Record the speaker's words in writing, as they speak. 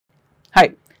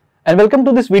and welcome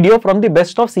to this video from the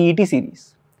Best of CET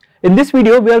series. In this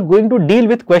video, we are going to deal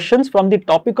with questions from the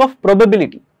topic of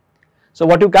probability. So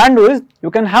what you can do is, you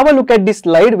can have a look at this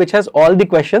slide which has all the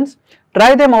questions,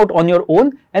 try them out on your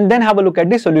own and then have a look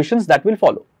at the solutions that will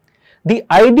follow. The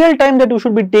ideal time that you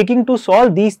should be taking to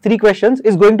solve these three questions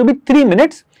is going to be 3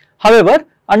 minutes. However,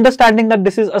 understanding that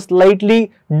this is a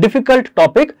slightly difficult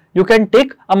topic, you can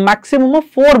take a maximum of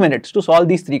 4 minutes to solve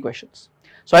these three questions.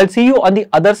 So I'll see you on the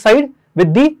other side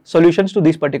with the solutions to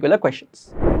these particular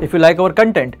questions. If you like our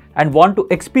content and want to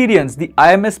experience the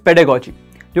IMS pedagogy,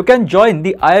 you can join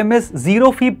the IMS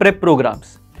Zero Fee Prep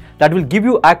programs that will give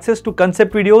you access to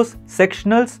concept videos,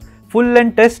 sectionals,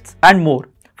 full-length tests and more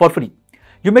for free.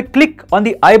 You may click on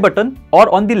the I button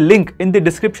or on the link in the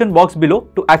description box below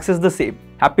to access the same.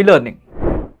 Happy learning!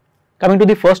 Coming to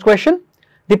the first question,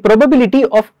 the probability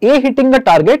of A hitting the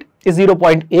target is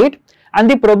 0.8 and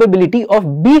the probability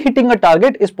of B hitting a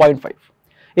target is 0.5.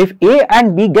 If A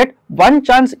and B get one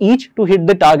chance each to hit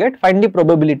the target, find the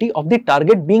probability of the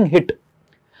target being hit.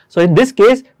 So in this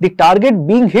case, the target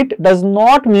being hit does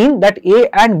not mean that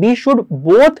A and B should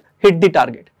both hit the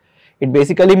target. It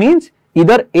basically means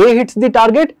either A hits the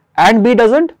target and B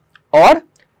doesn't, or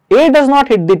A does not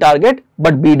hit the target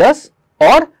but B does,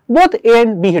 or both A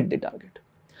and B hit the target.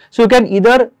 So you can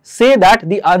either say that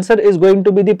the answer is going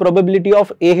to be the probability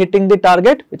of A hitting the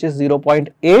target, which is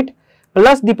 0.8,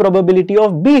 plus the probability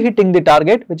of B hitting the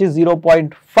target, which is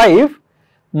 0.5,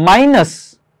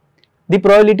 minus the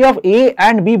probability of A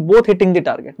and B both hitting the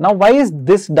target. Now why is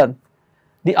this done?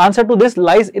 The answer to this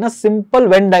lies in a simple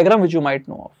Venn diagram which you might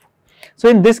know of. So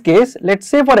in this case, let's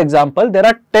say for example, there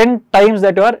are 10 times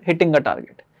that you are hitting a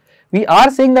target. We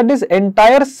are saying that this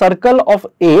entire circle of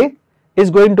A is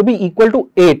going to be equal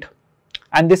to 8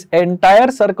 and this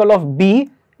entire circle of B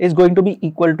is going to be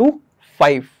equal to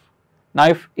 5. Now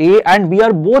if A and B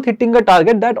are both hitting a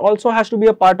target, that also has to be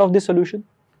a part of the solution.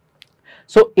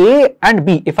 So A and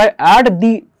B, if I add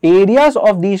the areas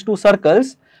of these two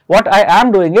circles, what I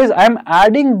am doing is I am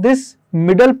adding this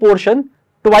middle portion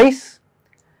twice.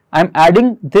 I am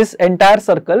adding this entire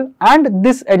circle and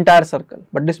this entire circle,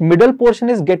 but this middle portion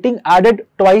is getting added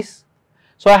twice.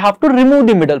 So I have to remove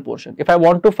the middle portion if I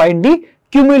want to find the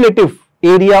cumulative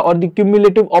area or the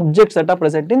cumulative objects that are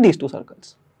present in these two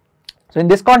circles. So in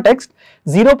this context,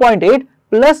 0.8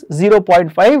 plus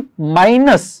 0.5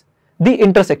 minus the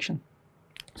intersection.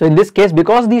 So in this case,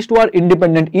 because these two are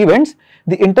independent events,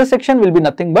 the intersection will be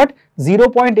nothing but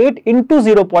 0.8 into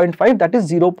 0.5, that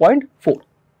is 0.4,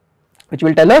 which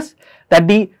will tell us that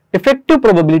the effective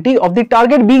probability of the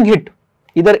target being hit,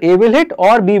 either A will hit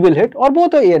or B will hit or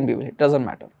both A and B will hit, doesn't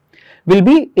matter, will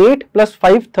be 8 plus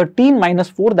 5, 13 minus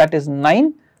 4, that is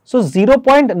 9. So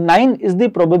 0.9 is the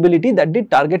probability that the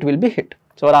target will be hit.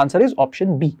 So our answer is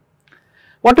option B.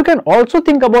 What you can also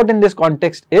think about in this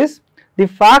context is the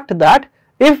fact that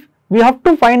if we have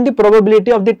to find the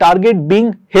probability of the target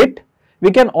being hit, we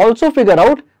can also figure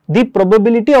out the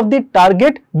probability of the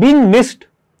target being missed.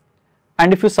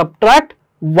 And if you subtract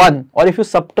 1 or if you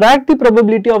subtract the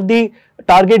probability of the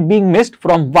target being missed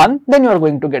from 1, then you are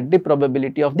going to get the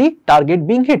probability of the target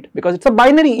being hit, because it's a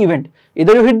binary event.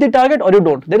 Either you hit the target or you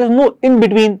don't. There is no in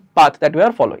between path that we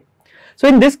are following. So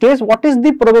in this case, what is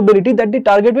the probability that the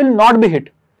target will not be hit?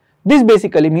 This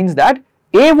basically means that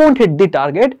A won't hit the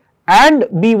target and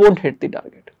B won't hit the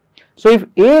target. So if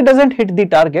A doesn't hit the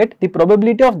target, the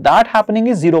probability of that happening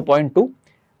is 0.2,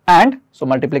 and so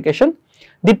multiplication,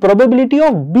 the probability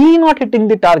of B not hitting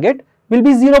the target will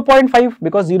be 0.5,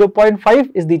 because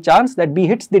 0.5 is the chance that B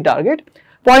hits the target.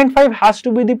 0.5 has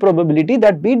to be the probability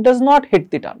that B does not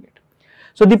hit the target.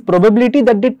 So the probability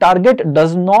that the target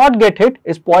does not get hit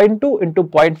is 0.2 into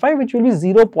 0.5, which will be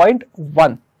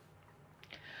 0.1.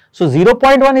 So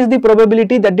 0.1 is the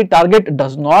probability that the target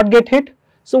does not get hit.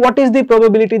 So what is the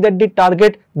probability that the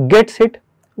target gets hit?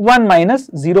 1 minus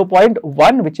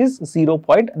 0.1, which is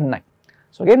 0.9.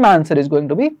 So again, my answer is going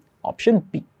to be option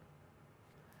B.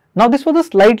 Now this was a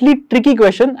slightly tricky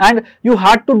question and you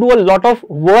had to do a lot of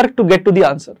work to get to the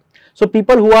answer. So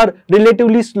people who are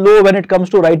relatively slow when it comes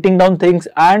to writing down things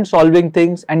and solving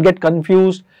things and get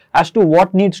confused as to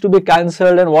what needs to be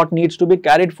cancelled and what needs to be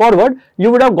carried forward, you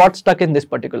would have got stuck in this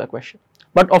particular question.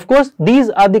 But of course, these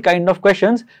are the kind of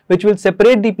questions which will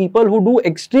separate the people who do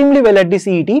extremely well at the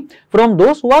CET from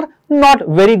those who are not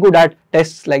very good at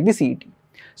tests like the CET.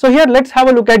 So here let's have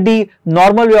a look at the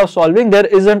normal way of solving. There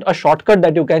isn't a shortcut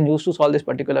that you can use to solve this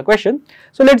particular question.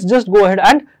 So let's just go ahead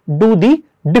and do the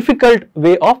difficult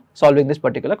way of solving this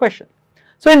particular question.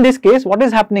 So in this case, what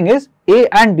is happening is A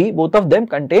and B, both of them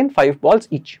contain 5 balls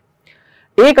each.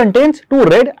 A contains 2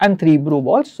 red and 3 blue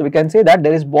balls. So we can say that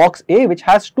there is box A which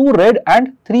has 2 red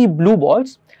and 3 blue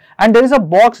balls, and there is a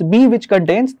box B which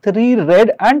contains 3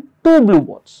 red and 2 blue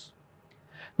balls.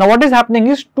 Now what is happening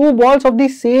is 2 balls of the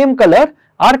same color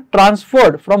are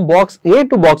transferred from box A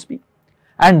to box B,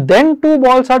 and then 2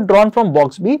 balls are drawn from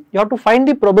box B. You have to find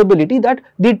the probability that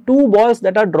the 2 balls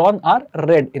that are drawn are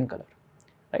red in color,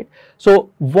 right? So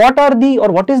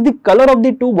what is the color of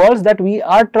the 2 balls that we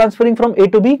are transferring from A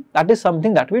to B? That is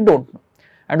something that we don't know.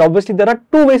 And obviously there are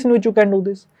 2 ways in which you can do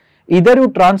this. Either you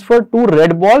transfer 2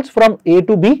 red balls from A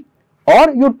to B, or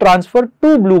you transfer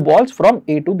 2 blue balls from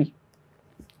A to B.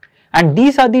 And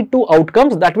these are the 2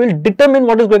 outcomes that will determine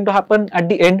what is going to happen at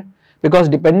the end, because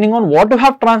depending on what you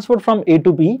have transferred from A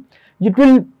to B, it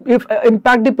will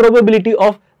impact the probability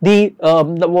of the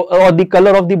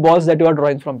color of the balls that you are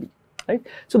drawing from B, right?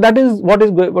 So that is what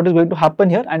is going to happen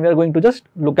here, and we are going to just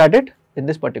look at it in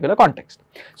this particular context.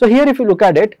 So here if you look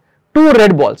at it, 2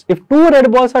 red balls, if 2 red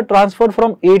balls are transferred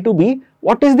from A to B,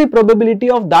 what is the probability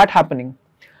of that happening?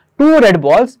 2 red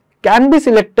balls can be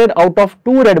selected out of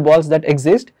 2 red balls that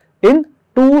exist in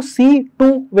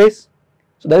 2C2 ways.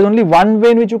 So there is only one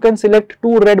way in which you can select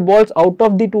 2 red balls out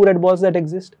of the 2 red balls that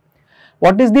exist.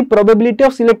 What is the probability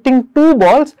of selecting 2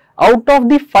 balls out of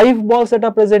the 5 balls that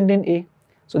are present in A?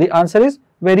 So the answer is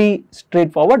very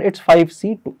straightforward, it's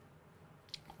 5C2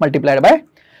 multiplied by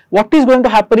what is going to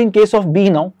happen in case of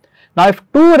B now. Now if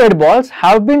 2 red balls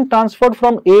have been transferred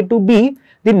from A to B,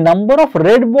 the number of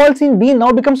red balls in B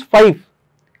now becomes 5.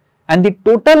 And the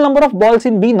total number of balls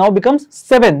in B now becomes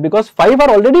 7, because 5 are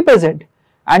already present,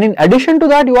 and in addition to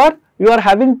that you are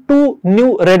having 2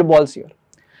 new red balls here.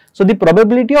 So the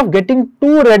probability of getting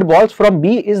 2 red balls from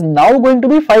B is now going to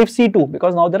be 5C2,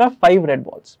 because now there are 5 red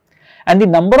balls, and the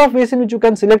number of ways in which you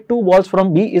can select 2 balls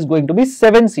from B is going to be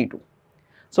 7C2.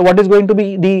 So what is going to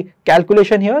be the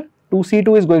calculation here?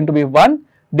 2C2 is going to be 1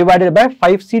 divided by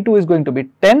 5C2 is going to be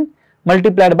 10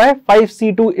 multiplied by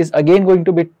 5C2 is again going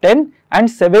to be 10, and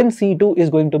 7C2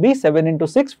 is going to be 7 into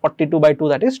 6, 42 by 2,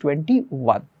 that is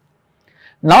 21.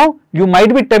 Now you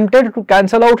might be tempted to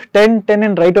cancel out 10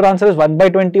 and write your answer as 1 by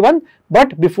 21,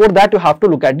 but before that you have to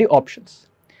look at the options.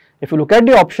 If you look at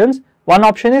the options, one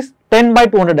option is 10 by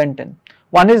 210,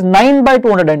 one is 9 by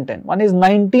 210, one is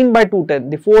 19 by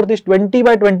 210, the fourth is 20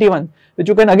 by 21, which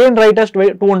you can again write as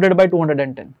 200 by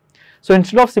 210. So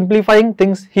instead of simplifying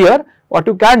things here, what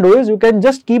you can do is you can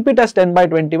just keep it as 10 by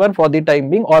 21 for the time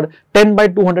being, or 10 by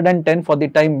 210 for the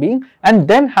time being, and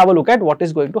then have a look at what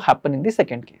is going to happen in the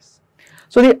second case.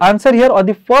 So the answer here, or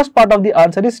the first part of the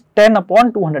answer, is 10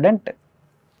 upon 210.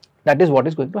 That is what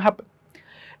is going to happen.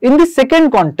 In the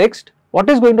second context, what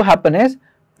is going to happen is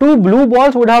 2 blue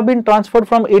balls would have been transferred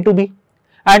from A to B.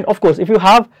 And of course, if you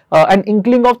have an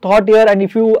inkling of thought here, and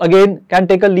if you again can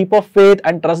take a leap of faith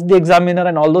and trust the examiner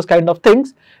and all those kind of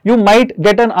things, you might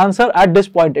get an answer at this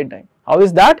point in time. How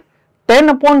is that? 10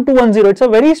 upon 210, it's a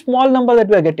very small number that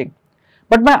we are getting.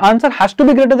 But my answer has to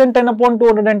be greater than 10 upon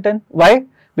 210. Why?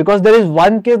 Because there is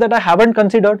one case that I haven't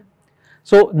considered.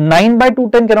 So 9 by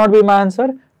 210 cannot be my answer,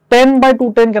 10 by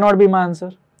 210 cannot be my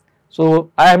answer. So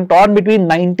I am torn between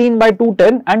 19 by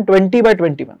 210 and 20 by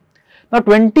 21. Now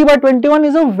 20 by 21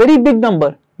 is a very big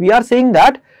number. We are saying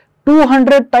that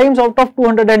 200 times out of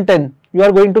 210 you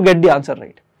are going to get the answer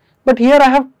right. But here I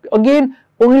have again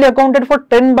only accounted for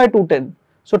 10 by 210.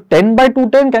 So 10 by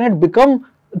 210, can it become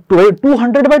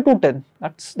 200 by 210?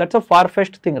 That's a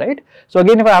far-fetched thing, right? So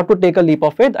again, if I have to take a leap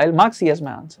of faith, I'll mark C as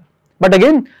my answer. But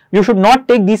again, you should not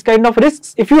take these kind of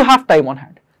risks if you have time on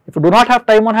hand. If you do not have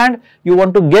time on hand, you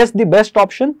want to guess the best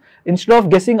option, instead of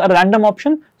guessing a random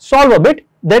option, solve a bit,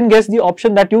 then guess the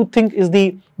option that you think is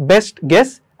the best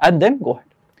guess, and then go ahead.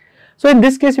 So in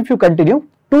this case, if you continue,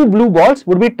 2 blue balls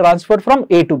would be transferred from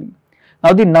A to B.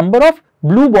 Now the number of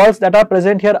blue balls that are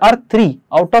present here are 3,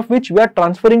 out of which we are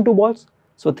transferring 2 balls.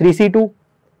 So 3C2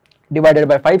 divided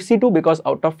by 5C2, because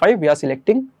out of 5 we are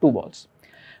selecting 2 balls.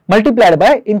 Multiplied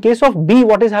by, in case of B,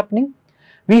 what is happening?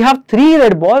 We have 3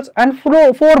 red balls and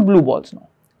 4 blue balls now.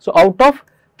 So out of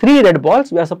 3 red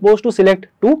balls we are supposed to select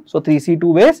 2, so 3C2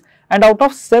 ways, and out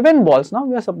of 7 balls now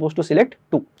we are supposed to select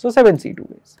 2, so 7C2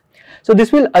 ways. So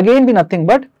this will again be nothing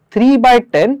but 3 by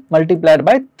 10 multiplied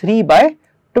by 3 by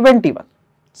 21,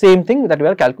 same thing that we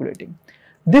are calculating.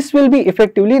 This will be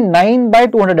effectively 9 by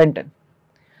 210.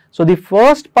 So the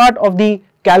first part of the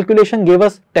calculation gave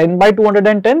us 10 by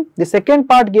 210, the second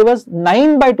part gave us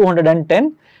 9 by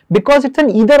 210, because it's an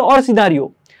either or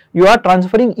scenario. You are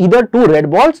transferring either 2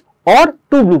 red balls or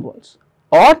 2 blue balls,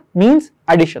 or means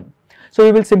addition. So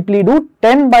we will simply do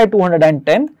 10 by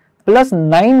 210 plus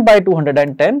 9 by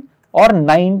 210 or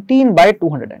 19 by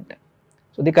 210.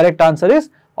 So the correct answer is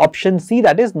Option C,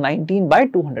 that is 19 by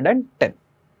 210.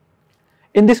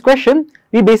 In this question,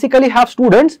 we basically have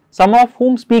students, some of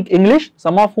whom speak English,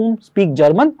 some of whom speak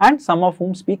German, and some of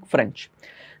whom speak French.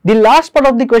 The last part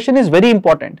of the question is very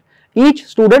important. Each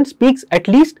student speaks at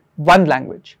least one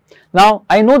language. Now,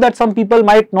 I know that some people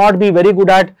might not be very good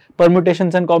at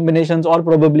permutations and combinations or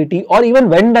probability or even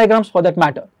Venn diagrams for that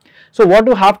matter. So, what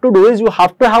you have to do is you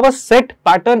have to have a set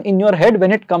pattern in your head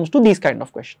when it comes to these kind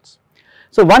of questions.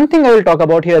 So, one thing I will talk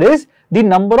about here is the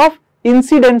number of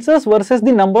incidences versus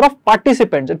the number of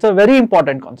participants. It's a very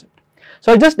important concept.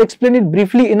 So, I'll just explain it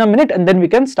briefly in a minute and then we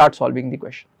can start solving the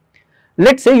question.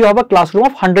 Let's say you have a classroom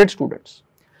of 100 students.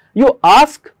 You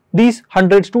ask these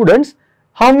 100 students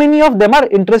how many of them are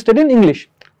interested in English.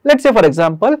 Let's say, for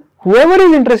example, whoever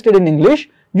is interested in English,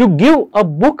 you give a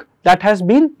book that has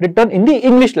been written in the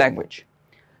English language.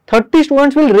 30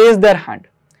 students will raise their hand.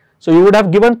 So, you would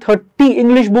have given 30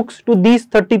 English books to these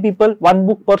 30 people, one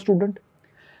book per student.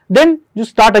 Then you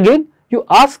start again, you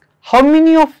ask how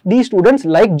many of these students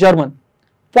like German.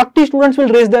 40 students will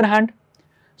raise their hand.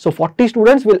 So, 40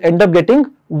 students will end up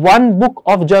getting one book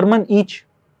of German each.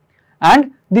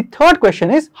 And the third question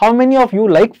is, how many of you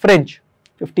like French?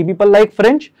 50 people like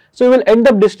French. So, you will end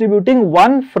up distributing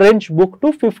one French book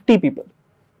to 50 people.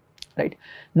 Right.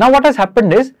 Now, what has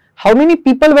happened is, how many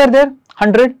people were there?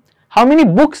 100. How many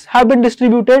books have been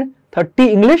distributed? 30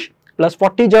 English plus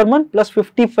 40 German plus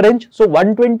 50 French. So,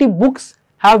 120 books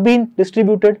have been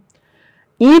distributed.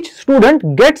 Each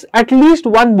student gets at least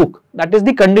one book. That is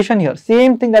the condition here.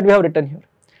 Same thing that we have written here.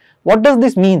 What does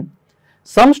this mean?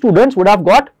 Some students would have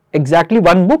got exactly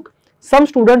one book. Some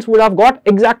students would have got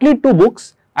exactly two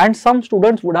books. And some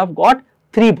students would have got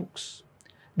 3 books.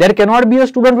 There cannot be a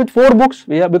student with 4 books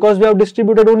because we have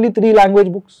distributed only 3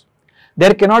 language books.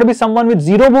 There cannot be someone with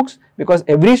 0 books because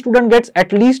every student gets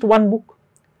at least one book.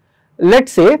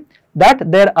 Let's say that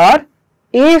there are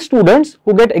A students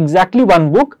who get exactly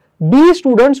one book, B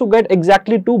students who get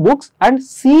exactly 2 books, and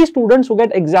C students who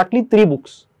get exactly 3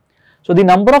 books. So, the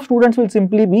number of students will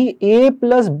simply be A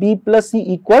plus B plus C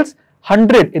equals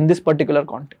 100 in this particular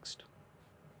context.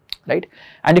 Right?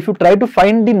 And if you try to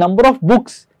find the number of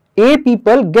books, A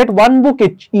people get one book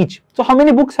each. So, how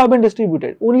many books have been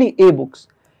distributed? Only A books.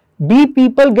 B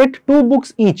people get 2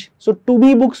 books each. So, 2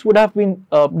 B books would have been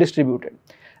distributed.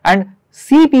 And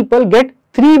C people get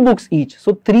 3 books each.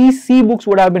 So, 3 C books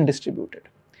would have been distributed.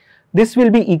 This will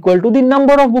be equal to the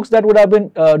number of books that would have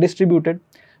been distributed,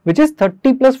 which is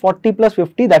 30 plus 40 plus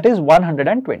 50, that is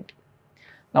 120.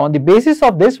 Now, on the basis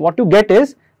of this, what you get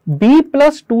is B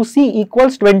plus 2C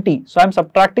equals 20. So, I am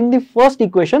subtracting the first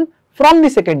equation from the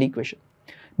second equation.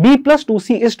 B plus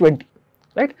 2C is 20,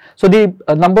 right? So, the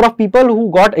number of people who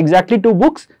got exactly 2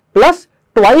 books plus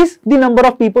twice the number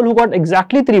of people who got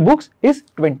exactly 3 books is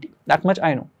 20. That much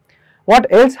I know. What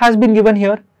else has been given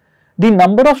here? The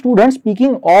number of students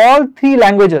speaking all 3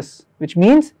 languages, which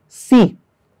means C,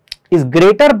 is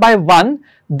greater by 1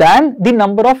 than the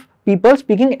number of people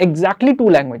speaking exactly 2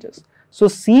 languages. So,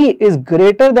 C is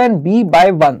greater than B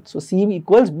by 1. So, C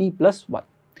equals B plus 1.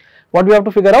 What we have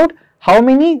to figure out? How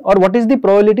many or what is the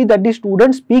probability that the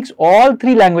student speaks all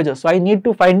 3 languages? So, I need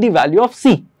to find the value of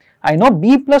C. I know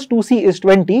B plus 2C is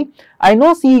 20. I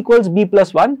know C equals B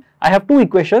plus 1. I have 2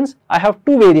 equations. I have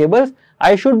 2 variables.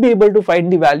 I should be able to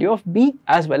find the value of B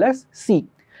as well as C.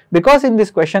 Because in this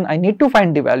question, I need to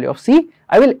find the value of C,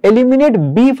 I will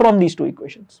eliminate B from these 2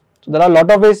 equations. So, there are a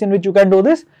lot of ways in which you can do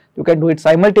this. You can do it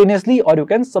simultaneously or you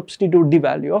can substitute the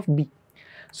value of B.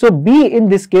 So, B in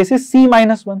this case is C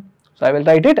minus 1. So, I will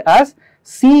write it as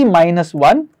C minus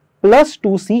 1 plus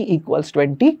 2C equals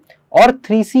 20 or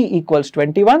 3C equals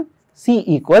 21, C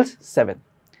equals 7.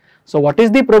 So, what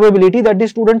is the probability that the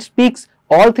student speaks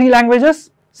all 3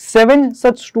 languages? 7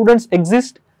 such students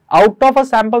exist out of a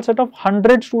sample set of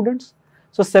 100 students.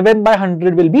 So, 7 by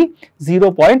 100 will be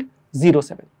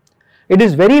 0.07. It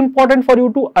is very important for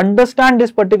you to understand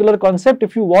this particular concept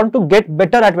if you want to get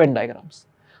better at Venn diagrams.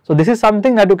 So, this is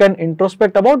something that you can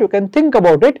introspect about, you can think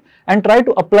about it and try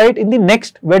to apply it in the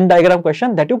next Venn diagram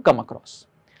question that you come across.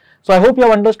 So, I hope you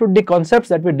have understood the concepts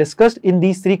that we discussed in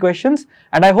these 3 questions,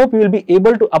 and I hope you will be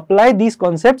able to apply these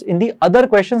concepts in the other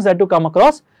questions that you come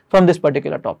across from this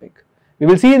particular topic. We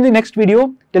will see you in the next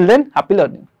video. Till then, happy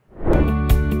learning.